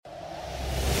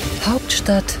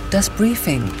Hauptstadt das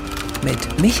Briefing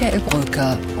mit Michael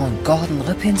Brücker und Gordon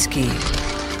Ripinski.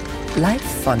 Live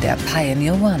von der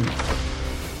Pioneer One.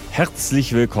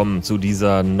 Herzlich willkommen zu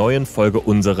dieser neuen Folge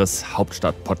unseres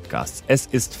Hauptstadt-Podcasts. Es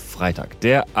ist Freitag,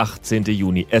 der 18.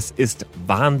 Juni. Es ist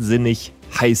wahnsinnig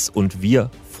heiß und wir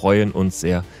freuen uns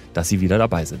sehr, dass Sie wieder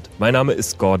dabei sind. Mein Name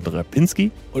ist Gordon Ripinski.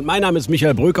 Und mein Name ist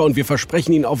Michael Brücker und wir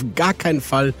versprechen Ihnen auf gar keinen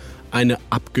Fall eine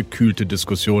abgekühlte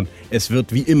Diskussion. Es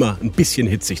wird wie immer ein bisschen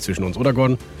hitzig zwischen uns, oder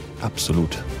Gordon?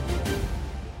 Absolut.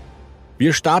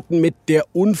 Wir starten mit der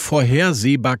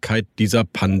Unvorhersehbarkeit dieser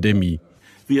Pandemie.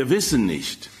 Wir wissen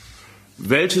nicht,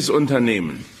 welches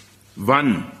Unternehmen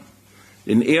wann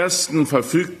den ersten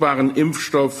verfügbaren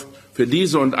Impfstoff für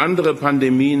diese und andere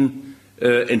Pandemien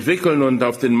entwickeln und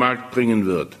auf den Markt bringen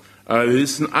wird. Aber wir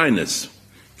wissen eines: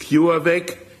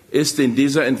 CureVac ist in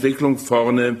dieser Entwicklung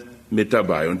vorne mit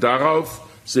dabei. Und darauf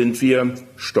sind wir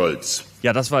stolz.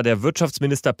 Ja, das war der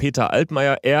Wirtschaftsminister Peter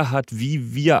Altmaier. Er hat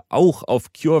wie wir auch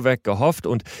auf CureVac gehofft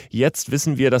und jetzt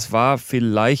wissen wir, das war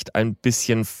vielleicht ein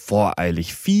bisschen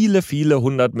voreilig. Viele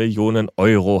 100 Millionen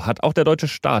Euro hat auch der deutsche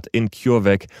Staat in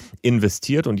CureVac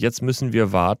investiert und jetzt müssen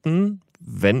wir warten,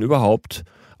 wenn überhaupt,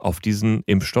 auf diesen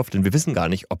Impfstoff, denn wir wissen gar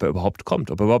nicht, ob er überhaupt kommt,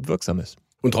 ob er überhaupt wirksam ist.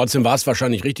 Und trotzdem war es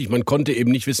wahrscheinlich richtig. Man konnte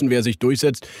eben nicht wissen, wer sich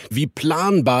durchsetzt. Wie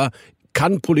planbar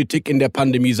kann Politik in der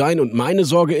Pandemie sein? Und meine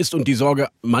Sorge ist und die Sorge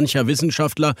mancher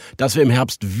Wissenschaftler, dass wir im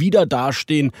Herbst wieder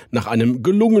dastehen nach einem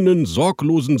gelungenen,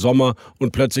 sorglosen Sommer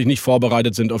und plötzlich nicht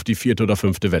vorbereitet sind auf die 4. oder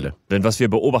 5. Welle. Denn was wir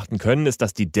beobachten können, ist,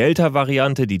 dass die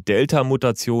Delta-Variante, die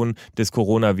Delta-Mutation des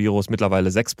Coronavirus mittlerweile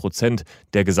 6%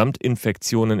 der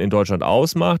Gesamtinfektionen in Deutschland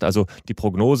ausmacht. Also die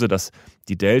Prognose, dass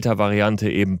die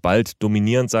Delta-Variante eben bald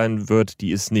dominierend sein wird,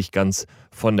 die ist nicht ganz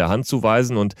von der Hand zu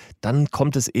weisen. Und dann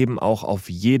kommt es eben auch auf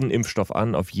jeden Impfstoff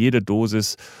an, auf jede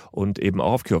Dosis und eben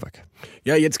auch auf CureVac.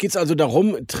 Ja, jetzt geht es also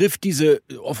darum, trifft diese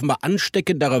offenbar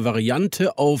ansteckendere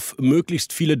Variante auf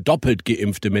möglichst viele doppelt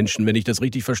geimpfte Menschen, wenn ich das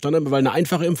richtig verstanden habe, weil eine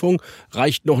einfache Impfung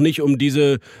reicht noch nicht, um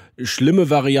diese schlimme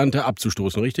Variante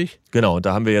abzustoßen, richtig? Genau,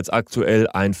 da haben wir jetzt aktuell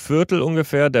 1/4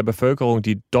 ungefähr der Bevölkerung,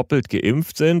 die doppelt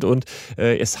geimpft sind und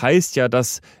es heißt ja,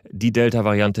 dass die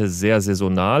Delta-Variante sehr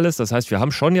saisonal ist. Das heißt, wir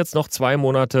haben schon jetzt noch 2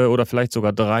 Monate oder vielleicht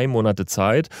sogar 3 Monate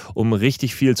Zeit, um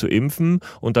richtig viel zu impfen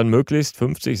und dann möglichst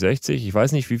 50, 60, ich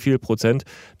weiß nicht wie viel Prozent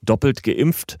doppelt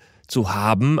geimpft zu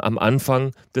haben am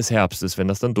Anfang des Herbstes, wenn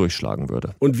das dann durchschlagen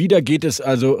würde. Und wieder geht es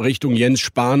also Richtung Jens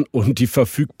Spahn und die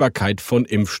Verfügbarkeit von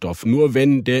Impfstoff. Nur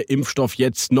wenn der Impfstoff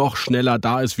jetzt noch schneller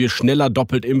da ist, wir schneller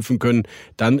doppelt impfen können,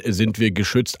 dann sind wir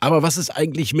geschützt. Aber was ist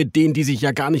eigentlich mit denen, die sich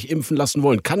ja gar nicht impfen lassen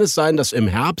wollen? Kann es sein, dass im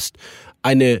Herbst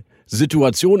eine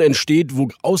Situation entsteht, wo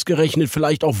ausgerechnet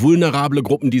vielleicht auch vulnerable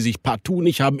Gruppen, die sich partout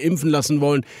nicht haben impfen lassen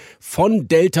wollen, von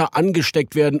Delta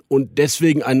angesteckt werden und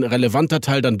deswegen ein relevanter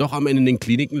Teil dann doch am Ende in den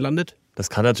Kliniken landet? Das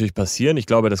kann natürlich passieren. Ich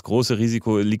glaube, das große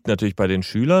Risiko liegt natürlich bei den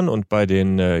Schülern und bei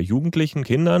den jugendlichen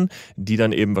Kindern, die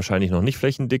dann eben wahrscheinlich noch nicht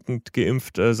flächendeckend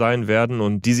geimpft sein werden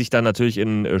und die sich dann natürlich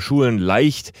in Schulen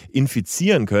leicht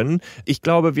infizieren können. Ich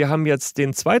glaube, wir haben jetzt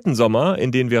den zweiten Sommer,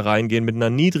 in den wir reingehen mit einer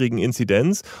niedrigen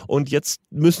Inzidenz und jetzt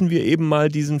müssen wir eben mal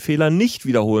diesen Fehler nicht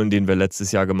wiederholen, den wir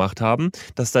letztes Jahr gemacht haben,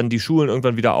 dass dann die Schulen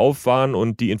irgendwann wieder auf waren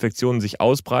und die Infektionen sich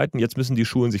ausbreiten. Jetzt müssen die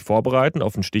Schulen sich vorbereiten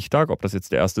auf einen Stichtag, ob das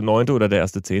jetzt der 1.9. oder der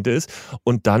 1.10. ist.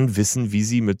 Und dann wissen, wie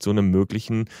sie mit so einem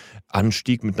möglichen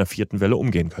Anstieg mit einer 4. Welle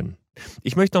umgehen können.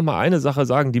 Ich möchte noch mal eine Sache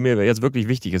sagen, die mir jetzt wirklich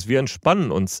wichtig ist. Wir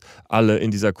entspannen uns alle in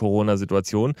dieser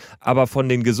Corona-Situation, aber von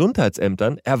den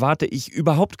Gesundheitsämtern erwarte ich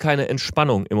überhaupt keine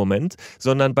Entspannung im Moment,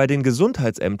 sondern bei den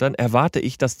Gesundheitsämtern erwarte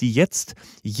ich, dass die jetzt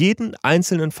jeden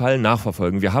einzelnen Fall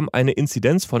nachverfolgen. Wir haben eine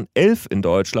Inzidenz von 11 in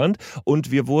Deutschland und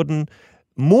wir wurden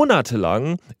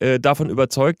monatelang davon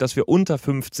überzeugt, dass wir unter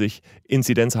 50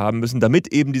 Inzidenz haben müssen,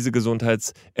 damit eben diese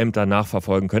Gesundheitsämter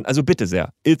nachverfolgen können. Also bitte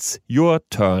sehr, it's your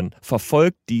turn.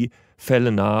 Verfolgt die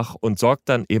Fälle nach und sorgt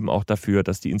dann eben auch dafür,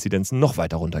 dass die Inzidenzen noch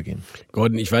weiter runtergehen.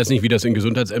 Gordon, ich weiß nicht, wie das in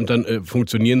Gesundheitsämtern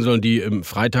funktionieren soll, die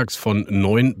freitags von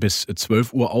 9 bis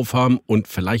 12 Uhr aufhaben und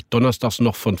vielleicht donnerstags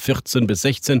noch von 14 bis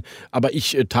 16. Aber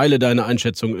ich teile deine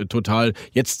Einschätzung total.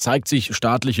 Jetzt zeigt sich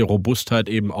staatliche Robustheit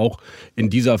eben auch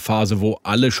in dieser Phase, wo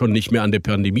alle schon nicht mehr an die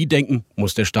Pandemie denken,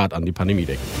 muss der Staat an die Pandemie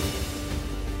denken.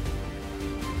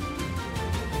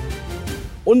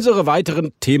 Unsere weiteren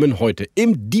Themen heute.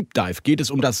 Im Deep Dive geht es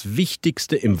um das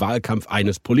Wichtigste im Wahlkampf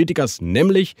eines Politikers,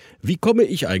 nämlich, wie komme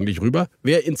ich eigentlich rüber?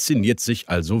 Wer inszeniert sich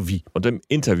also wie? Und im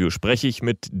Interview spreche ich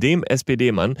mit dem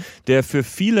SPD-Mann, der für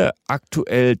viele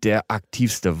aktuell der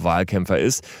aktivste Wahlkämpfer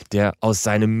ist, der aus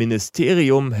seinem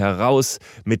Ministerium heraus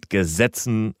mit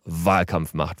Gesetzen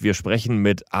Wahlkampf macht. Wir sprechen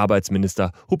mit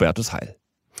Arbeitsminister Hubertus Heil.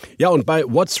 Ja, und bei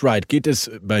What's Right geht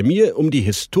es bei mir um die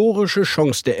historische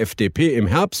Chance der FDP im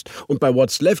Herbst und bei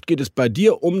What's Left geht es bei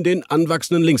dir um den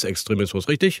anwachsenden Linksextremismus,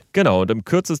 richtig? Genau, und im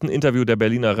kürzesten Interview der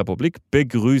Berliner Republik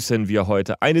begrüßen wir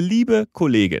heute eine liebe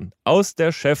Kollegin aus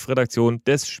der Chefredaktion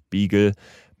des Spiegel,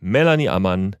 Melanie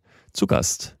Ammann, zu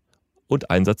Gast. Und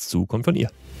ein Satz zu kommt von ihr.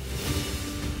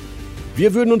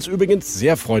 Wir würden uns übrigens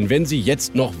sehr freuen, wenn Sie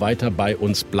jetzt noch weiter bei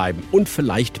uns bleiben und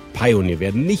vielleicht Pionier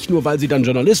werden. Nicht nur, weil Sie dann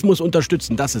Journalismus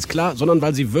unterstützen, das ist klar, sondern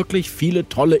weil Sie wirklich viele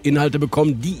tolle Inhalte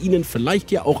bekommen, die Ihnen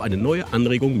vielleicht ja auch eine neue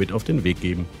Anregung mit auf den Weg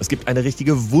geben. Es gibt eine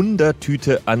richtige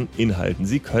Wundertüte an Inhalten.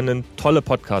 Sie können tolle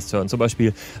Podcasts hören, zum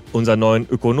Beispiel unseren neuen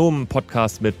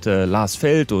Ökonomen-Podcast mit Lars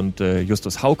Feld und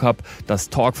Justus Haukapp, das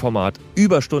Talk-Format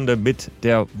Überstunde mit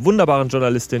der wunderbaren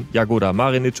Journalistin Jagoda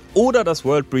Marinic oder das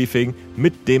World Briefing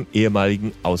mit dem ehemaligen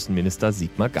Außenminister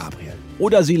Sigmar Gabriel.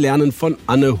 Oder Sie lernen von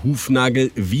Anne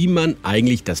Hufnagel, wie man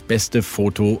eigentlich das beste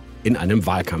Foto in einem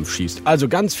Wahlkampf schießt. Also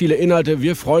ganz viele Inhalte.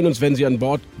 Wir freuen uns, wenn Sie an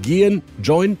Bord gehen.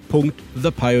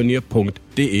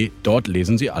 join.thepioneer.de. Dort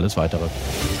lesen Sie alles Weitere.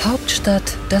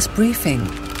 Hauptstadt das Briefing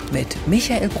mit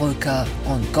Michael Brücker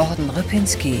und Gordon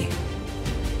Ripinski.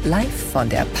 Live von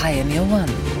der Pioneer One.